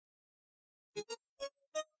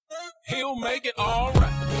He'll make it all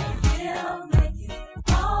right. He'll make it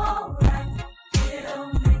all right.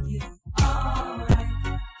 He'll make it all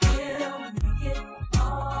right. He'll make it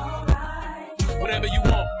all right. Whatever you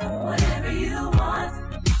want, Whatever you want,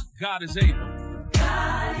 God is able.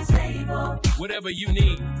 God is able. Whatever you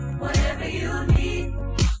need, Whatever you need,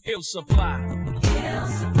 He'll supply. He'll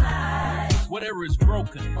supply. Whatever is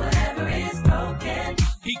broken, Whatever is broken,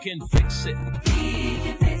 He can fix it. He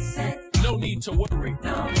can fix it. No need to worry.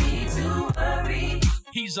 No need to worry.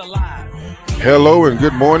 He's alive. Hello and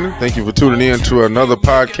good morning. Thank you for tuning in to another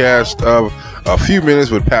podcast of A Few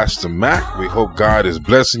Minutes with Pastor Mac. We hope God is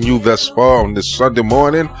blessing you thus far on this Sunday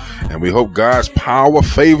morning, and we hope God's power,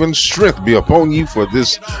 favor, and strength be upon you for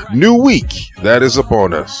this new week that is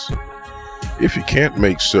upon us. If you can't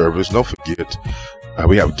make service, don't forget,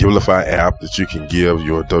 we have a Givelify app that you can give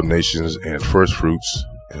your donations and first fruits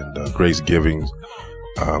and grace givings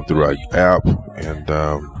through our app. And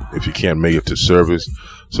if you can't make it to service,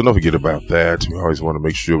 so don't forget about that. We always want to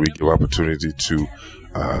make sure we give opportunity to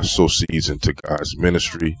sow seeds into God's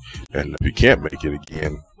ministry. And if you can't make it,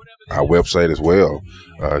 again, our website as well,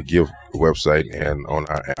 give the website and on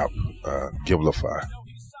our app, Givelify.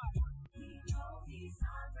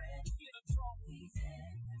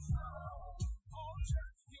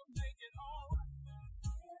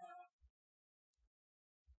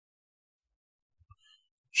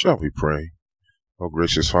 Shall we pray? Oh,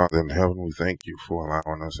 gracious Father in heaven, we thank you for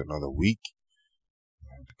allowing us another week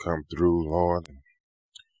to come through, Lord, and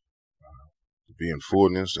to be in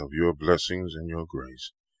fullness of your blessings and your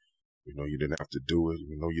grace. We know you didn't have to do it.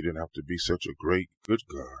 We know you didn't have to be such a great, good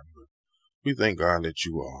God. But we thank God that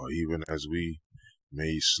you are, even as we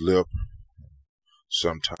may slip,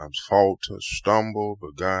 sometimes falter, stumble,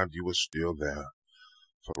 but God, you are still there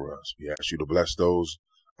for us. We ask you to bless those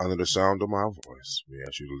under the sound of my voice. We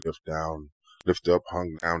ask you to lift up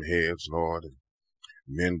hung down heads, Lord, and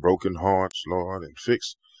mend broken hearts, Lord, and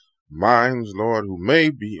fix minds, Lord, who may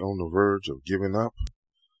be on the verge of giving up.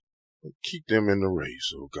 But keep them in the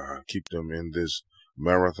race, oh God. Keep them in this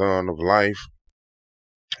marathon of life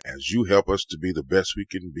as you help us to be the best we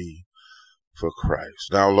can be for Christ.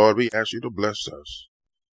 Now, Lord, we ask you to bless us.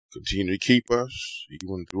 Continue to keep us,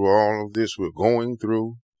 even through all of this we're going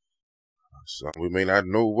through. So we may not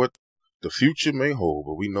know what the future may hold,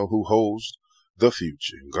 but we know who holds the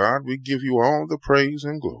future. God, we give you all the praise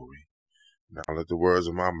and glory. Now let the words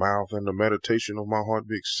of my mouth and the meditation of my heart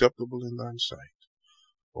be acceptable in thine sight.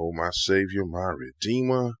 O my Savior, my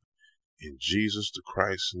Redeemer, in Jesus the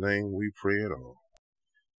Christ's name we pray it all.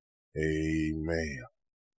 Amen.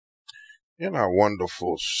 In our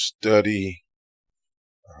wonderful study,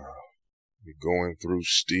 we're going through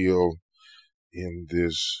still in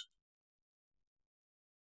this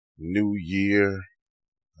new year,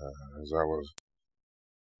 as I was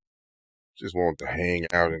just wanted to hang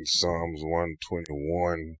out in Psalms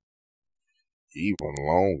 121 even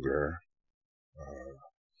longer,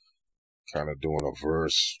 kind of doing a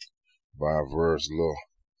verse by verse little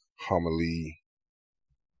homily,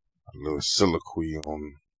 a little soliloquy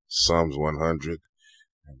on Psalms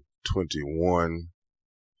 121.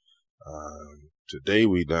 Today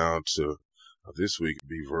we down to, this week would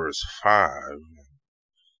be verse 5.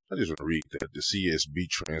 I just want to read that, the CSB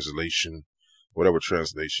translation, whatever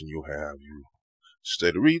translation you have, you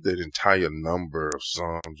study, read that entire number of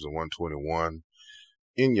Psalms 121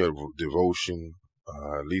 in your devotion,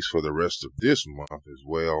 at least for the rest of this month as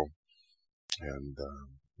well. And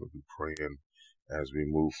we'll be praying as we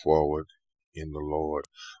move forward in the Lord.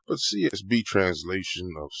 But CSB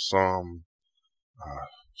translation of Psalm,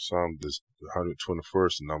 the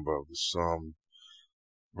 121st number of the Psalm,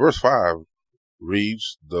 verse 5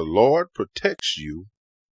 reads, "The Lord protects you.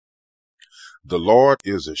 The Lord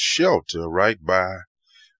is a shelter right by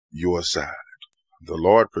your side." The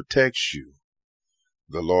Lord protects you.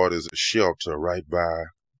 The Lord is a shelter right by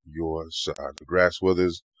your side. The grass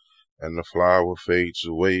withers and the flower fades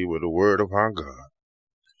away, but the word of our God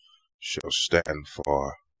shall stand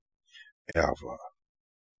forever.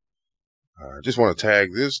 I just want to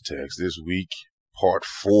tag this text this week, part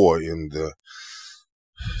 4 in the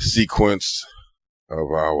sequence of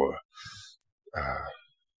our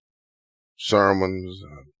sermons,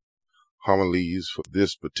 homilies for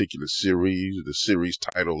this particular series. The series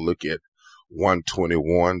title, Look at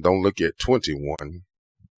 121. Don't look at 2021.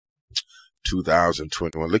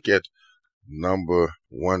 Look at number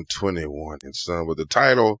 121 in some. But the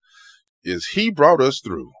title is He Brought Us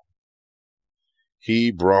Through.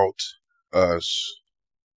 He brought us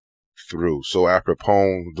through. So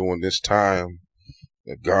apropos during this time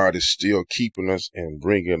that God is still keeping us and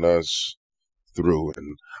bringing us through.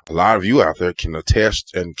 And a lot of you out there can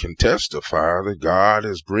attest and can testify that God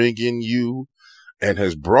is bringing you and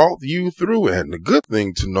has brought you through. And the good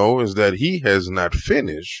thing to know is that he has not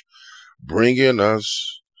finished bringing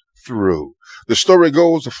us through. The story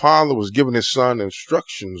goes, the father was giving his son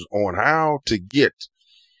instructions on how to get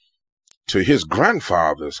to his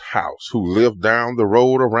grandfather's house, who lived down the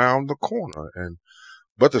road around the corner.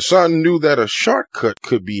 But the son knew that a shortcut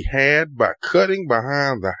could be had by cutting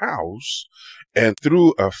behind the house and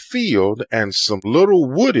through a field and some little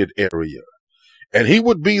wooded area, and he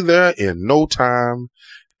would be there in no time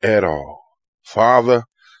at all. Father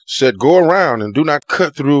said, "Go around and do not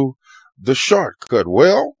cut through the shortcut."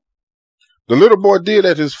 Well, the little boy did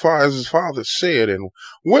as his father said and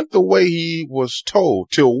went the way he was told,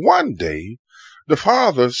 till one day the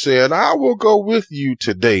father said, "I will go with you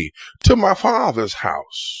today to my father's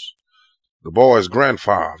house," the boy's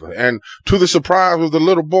grandfather. And to the surprise of the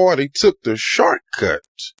little boy, they took the shortcut.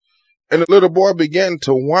 And the little boy began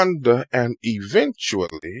to wonder, and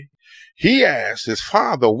eventually he asked his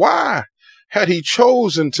father why had he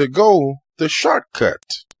chosen to go the shortcut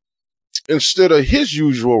instead of his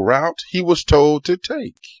usual route he was told to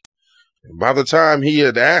take. And by the time he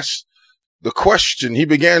had asked the question, he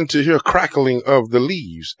began to hear crackling of the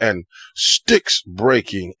leaves and sticks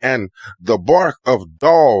breaking and the bark of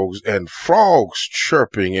dogs and frogs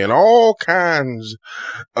chirping and all kinds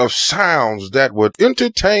of sounds that would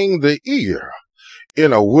entertain the ear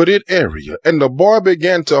in a wooded area. And the boy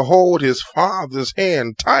began to hold his father's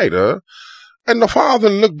hand tighter, and the father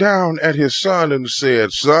looked down at his son and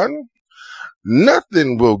said, "Son,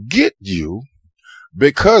 nothing will get you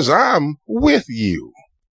because I'm with you."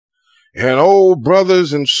 And oh,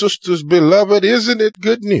 brothers and sisters, beloved, isn't it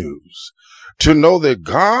good news to know that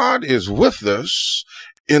God is with us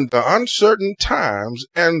in the uncertain times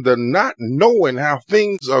and the not knowing how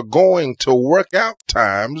things are going to work out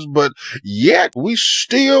times, but yet we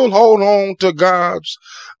still hold on to God's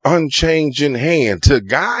unchanging hand to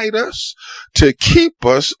guide us, to keep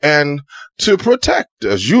us, and to protect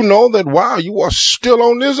us. You know that while you are still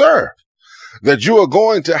on this earth, that you are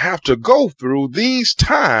going to have to go through these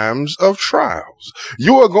times of trials.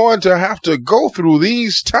 You are going to have to go through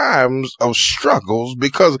these times of struggles,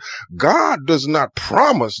 because God does not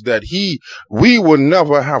promise that we will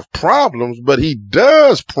never have problems, but he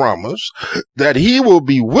does promise that he will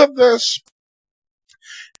be with us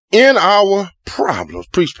in our problems.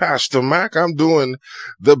 Preach, Pastor Mac. I'm doing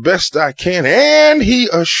the best I can. And he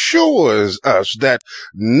assures us that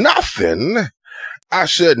nothing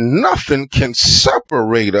can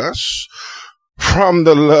separate us from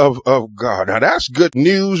the love of God. Now that's good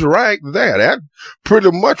news right there. That pretty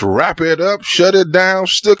much wrap it up, shut it down,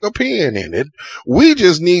 stick a pin in it. We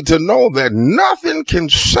just need to know that nothing can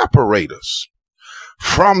separate us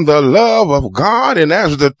from the love of God. And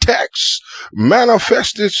as the text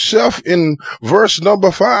manifests itself in verse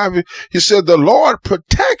number 5, he said, the Lord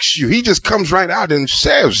protects you. He just comes right out and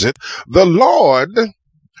says it. The Lord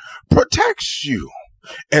protects you.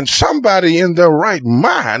 And somebody in their right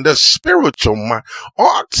mind, a spiritual mind,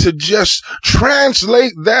 ought to just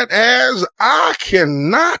translate that as, I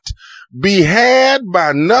cannot be had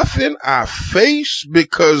by nothing I face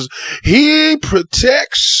because he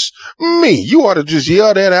protects me. You ought to just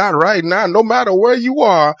yell that out right now, no matter where you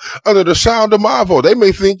are under the sound of my voice. They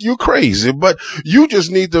may think you crazy, but you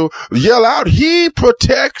just need to yell out, he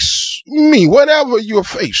protects me. Whatever you're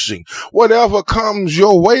facing, whatever comes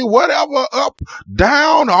your way, whatever up,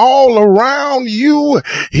 down, all around you,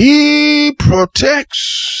 he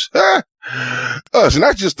protects us. And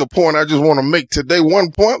that's just the point I just want to make today.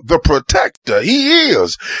 One point, the protector.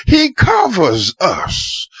 He covers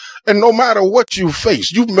us. And no matter what you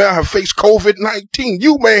face, you may have faced COVID-19.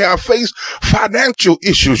 You may have faced financial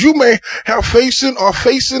issues. You may have facing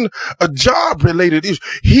a job related issue.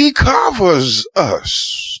 He covers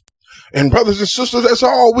us. And brothers and sisters, that's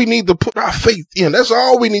all we need to put our faith in. That's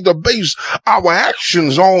all we need to base our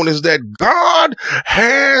actions on, is that God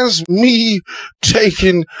has me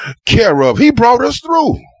taken care of. He brought us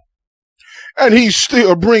through. And he's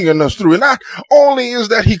still bringing us through. And not only is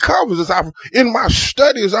that he covers us, in my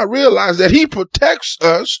studies, I realized that he protects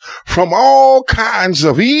us from all kinds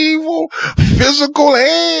of evil, physical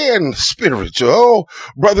and spiritual. Oh,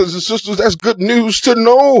 brothers and sisters, that's good news to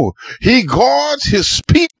know. He guards his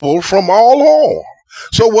people from all harm.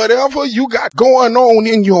 So whatever you got going on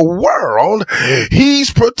in your world, he's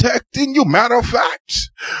protecting you. Matter of fact,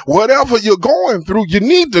 whatever you're going through, you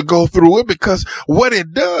need to go through it, because what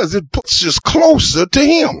it does, it puts us closer to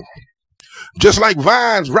him. Just like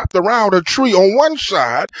vines wrapped around a tree. On one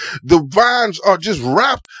side, the vines are just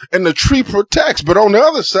wrapped and the tree protects. But on the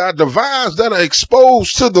other side, the vines that are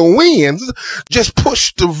exposed to the winds just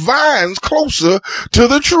push the vines closer to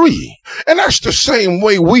the tree. And that's the same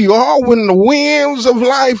way we are when the winds of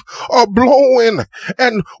life are blowing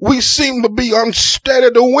and we seem to be unsteady.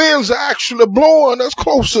 The winds are actually blowing us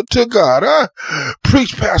closer to God.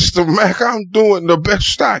 Preach, Pastor Mac, I'm doing the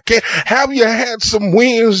best I can. Have you had some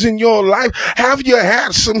winds in your life? Have you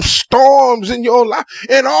had some storms in your life?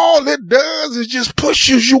 And all it does is just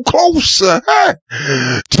pushes you closer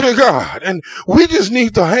to God. And we just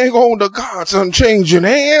need to hang on to God's unchanging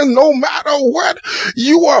hand no matter what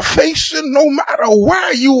you are facing, no matter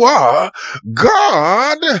where you are.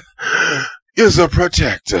 God is a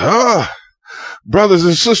protector. Brothers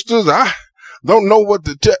and sisters, I don't know what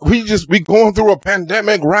we going through a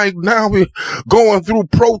pandemic right now. We're going through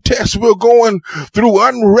protests. We're going through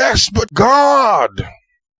unrest, but God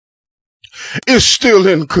is still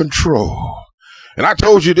in control. And I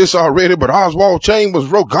told you this already, but Oswald Chambers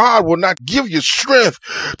wrote, God will not give you strength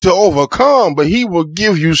to overcome, but he will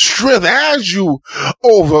give you strength as you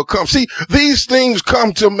overcome. See, these things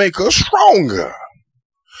come to make us stronger.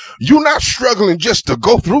 You're not struggling just to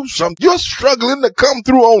go through something. You're struggling to come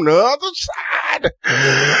through on the other side.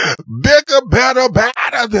 Bigger,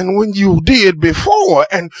 better than when you did before.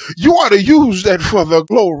 And you ought to use that for the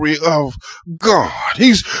glory of God.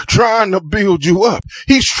 He's trying to build you up.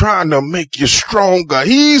 He's trying to make you stronger.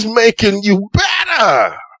 He's making you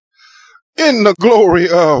better in the glory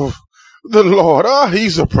of the Lord.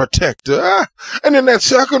 He's a protector. And in that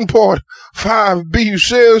second part, 5b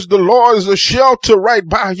says the Lord is a shelter right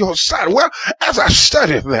by your side. Well, as I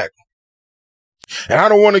studied that, and I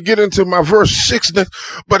don't want to get into my verse 6,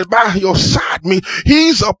 but by your side means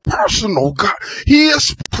he's a personal God.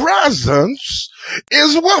 His presence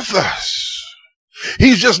is with us.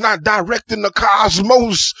 He's just not directing the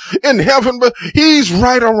cosmos in heaven, but he's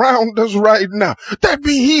right around us right now. That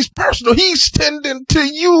means he's personal. He's tending to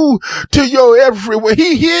you, to your everywhere.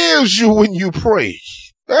 He hears you when you pray.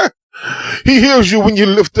 He hears you when you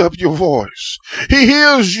lift up your voice. He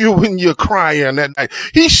hears you when you're crying at night.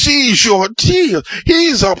 He sees your tears.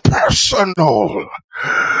 He's a personal.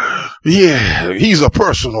 He's a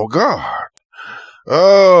personal God.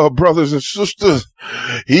 Oh, brothers and sisters,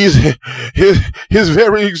 his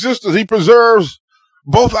very existence, he preserves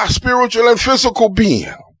both our spiritual and physical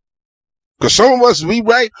being. Because some of us,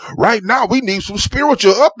 right now, we need some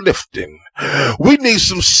spiritual uplifting. We need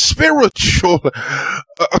some spiritual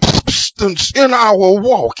substance in our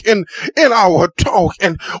walk, in our talk.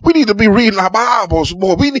 And we need to be reading our Bibles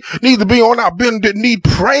more. We need to be on our bended knee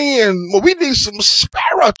praying more. We need some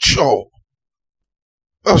spiritual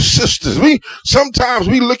sisters. Sometimes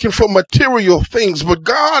we looking for material things, but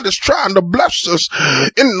God is trying to bless us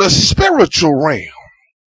in the spiritual realm.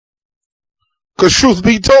 Because truth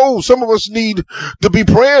be told, some of us need to be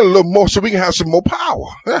praying a little more so we can have some more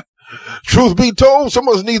power. Truth be told, some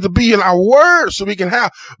of us need to be in our word so we can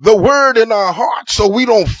have the word in our hearts so we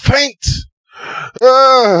don't faint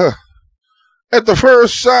at the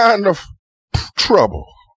first sign of trouble.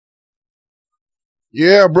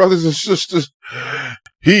 Yeah, brothers and sisters,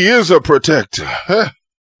 he is a protector. And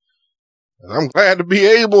I'm glad to be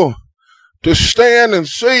able to stand and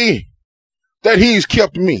say that he's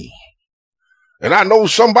kept me. And I know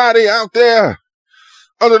somebody out there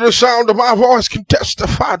under the sound of my voice can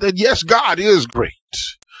testify that yes, God is great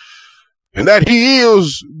and that he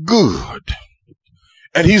is good.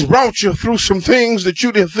 And he's brought you through some things that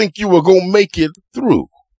you didn't think you were going to make it through.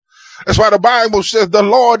 That's why the Bible says the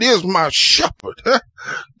Lord is my shepherd.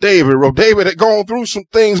 David wrote, David had gone through some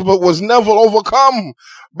things but was never overcome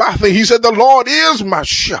by things. He said, the Lord is my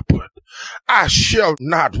shepherd. I shall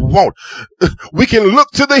not want. We can look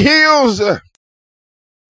to the hills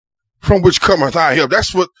from which cometh our help.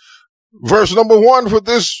 That's what verse number 1 for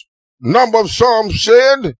this number of Psalms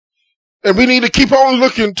said. And we need to keep on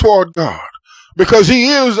looking toward God because he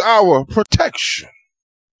is our protection.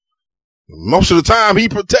 Most of the time he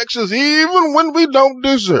protects us even when we don't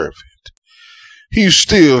deserve it. He's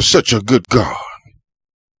still such a good God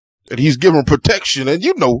that he's given protection. And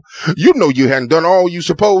you know you hadn't done all you're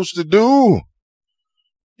supposed to do.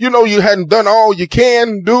 You know you hadn't done all you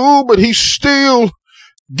can do, but he still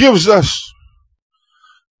gives us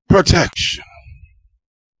protection.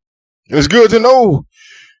 It's good to know,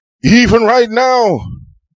 even right now,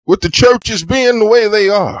 with the churches being the way they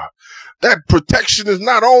are, that protection is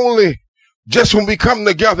not only just when we come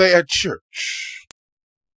together at church,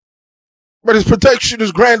 but his protection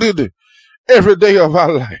is granted every day of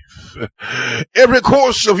our life, every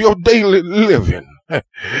course of your daily living.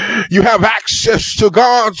 You have access to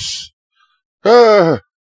God's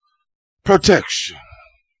protection.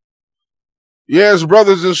 Yes,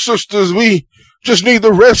 brothers and sisters, we just need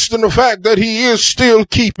to rest in the fact that he is still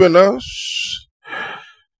keeping us.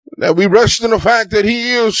 That we rest in the fact that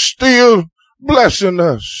he is still blessing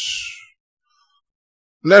us.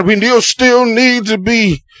 That we still need to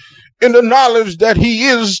be in the knowledge that he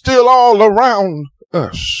is still all around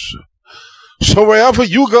us. So wherever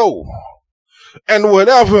you go and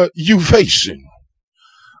whatever you facing,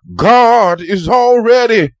 God is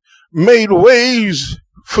already made ways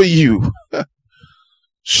for you.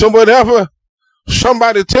 So whatever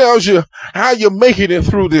somebody tells you how you're making it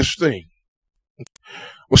through this thing,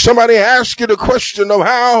 when somebody asks you the question of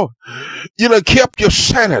how you done kept your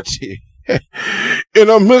sanity in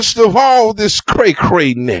the midst of all this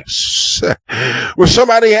cray-crayness, when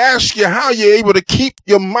somebody asks you how you're able to keep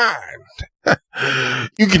your mind,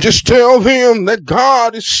 you can just tell them that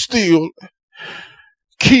God is still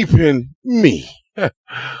keeping me.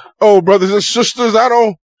 Oh, brothers and sisters, I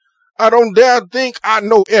don't dare think I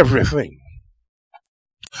know everything.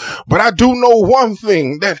 But I do know one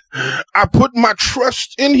thing, that I put my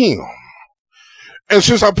trust in him. And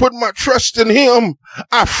since I put my trust in him,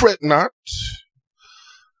 I fret not.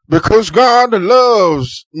 Because God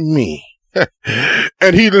loves me.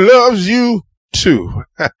 And he loves you too.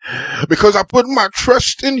 Because I put my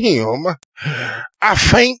trust in him, I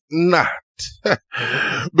faint not.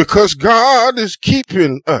 Because God is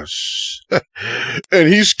keeping us. And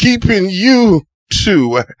he's keeping you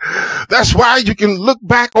too. That's why you can look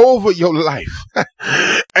back over your life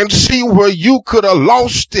and see where you could have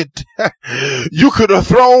lost it. You could have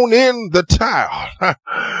thrown in the towel,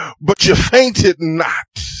 but you fainted not,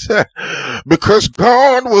 because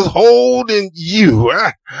God was holding you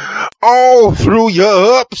all through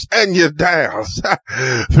your ups and your downs,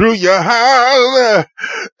 through your highs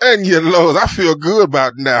and your lows. I feel good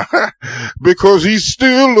about now, because he's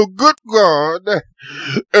still a good God,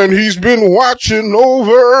 and he's been watching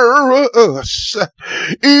over us,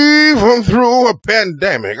 even through a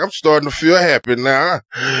pandemic. I'm starting to feel happy now.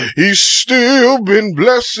 He's still been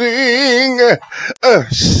blessing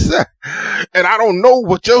us. And I don't know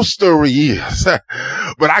what your story is,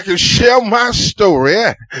 but I can share my story.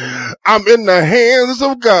 I'm in the hands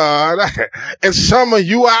of God, and some of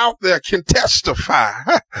you out there can testify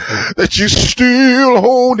that you're still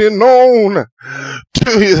holding on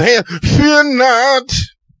to his hand. Fear not,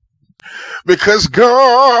 because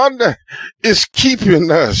God is keeping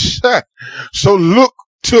us. So look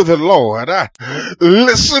to the Lord,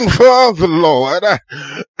 listen for the Lord,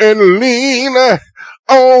 and lean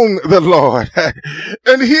on the Lord,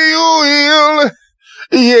 and he will,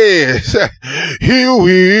 yes, he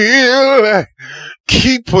will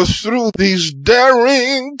keep us through these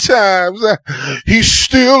daring times. He's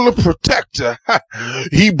still a protector.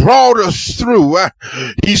 He brought us through.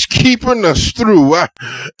 He's keeping us through,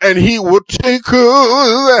 and he will take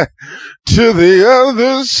us to the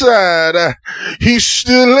other side. He's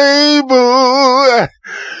still able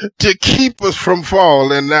to keep us from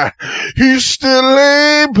falling. He's still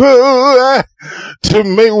able to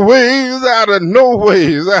make ways out of no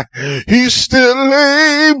ways. He's still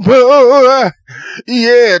able,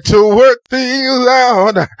 yeah, to work things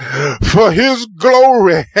out for his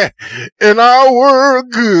glory and our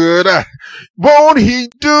good. Won't he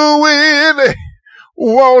do it?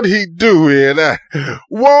 Won't he do it?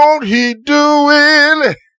 Won't he do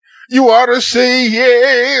it? You ought to say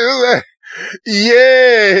yes.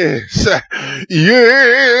 Yes.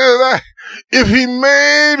 Yes. If he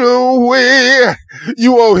made a way,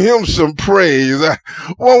 you owe him some praise.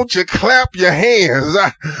 Won't you clap your hands?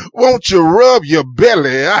 Won't you rub your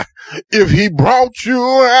belly? If he brought you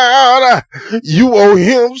out, you owe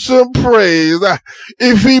him some praise.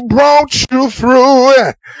 If he brought you through,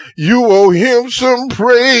 you owe him some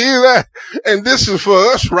praise. And this is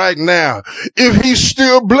for us right now. If he's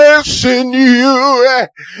still blessing you,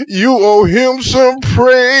 you owe him some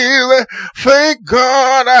praise. Thank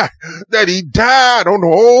God that he died on the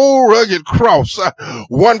old rugged cross.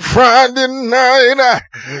 One Friday night,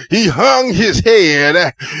 he hung his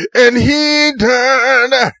head, and he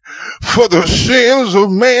died for the sins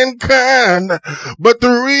of mankind. But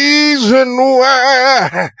the reason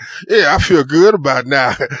why, yeah, I feel good about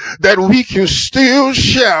now, that we can still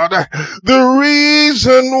shout, the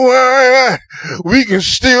reason why we can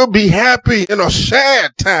still be happy in a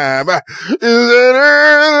sad time is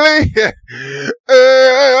that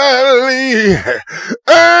early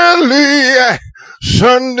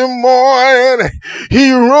Sunday morning,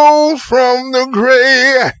 he rose from the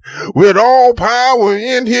grave with all power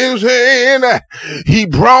in his hand. He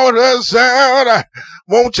brought us out.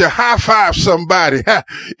 Won't you high five somebody?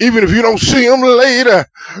 Even if you don't see him later,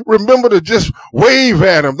 remember to just wave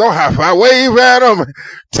at him. Don't high five, wave at him.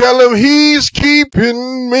 Tell him he's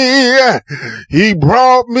keeping me. He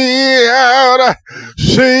brought me out.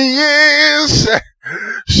 Say yes,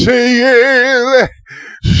 say yes,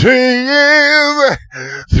 say yes.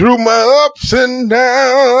 Through my ups and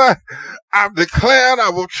downs, I've declared I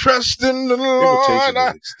will trust in the Lord. Invitation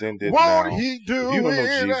is extended Won't now. he do If you don't know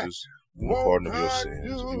it? Jesus and the pardon of your sins,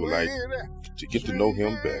 if you would like to get to know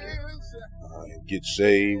him better and get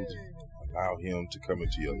saved, allow him to come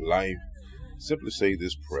into your life, simply say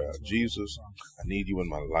this prayer. Jesus, I need you in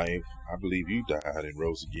my life. I believe you died and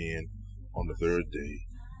rose again on the third day.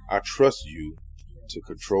 I trust you to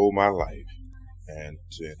control my life and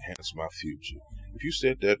to enhance my future. If you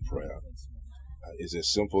said that prayer, it's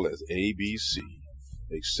as simple as ABC.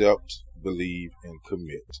 Accept, believe, and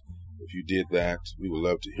commit. If you did that, we would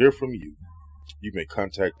love to hear from you. You may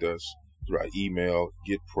contact us through our email,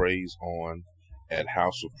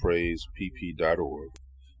 getpraiseon@houseofpraisepp.org,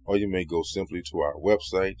 or you may go simply to our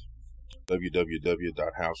website,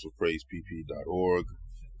 www.houseofpraisepp.org.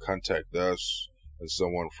 Contact us, and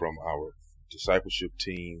someone from our discipleship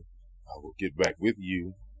team will get back with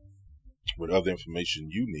you with other information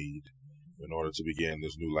you need in order to begin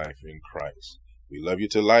this new life in Christ. We love you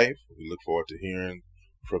to life. We look forward to hearing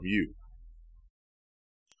from you.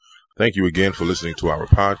 Thank you again for listening to our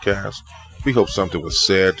podcast. We hope something was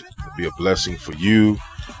said to be a blessing for you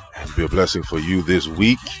and be a blessing for you this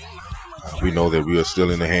week. We know that we are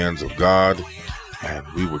still in the hands of God, and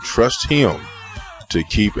we will trust him to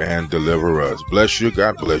keep and deliver us. Bless you.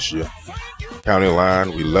 God bless you. County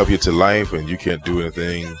Line, we love you to life, and you can't do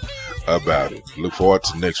anything about it. Look forward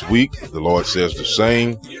to next week. The Lord says the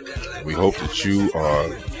same. We hope that you are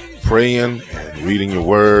praying and reading your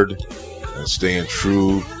word and staying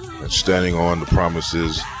true and standing on the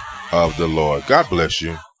promises of the Lord. God bless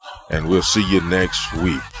you, and we'll see you next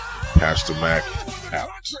week. Pastor Mac out.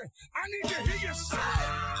 I need to hear you say,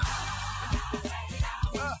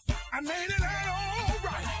 I made it out.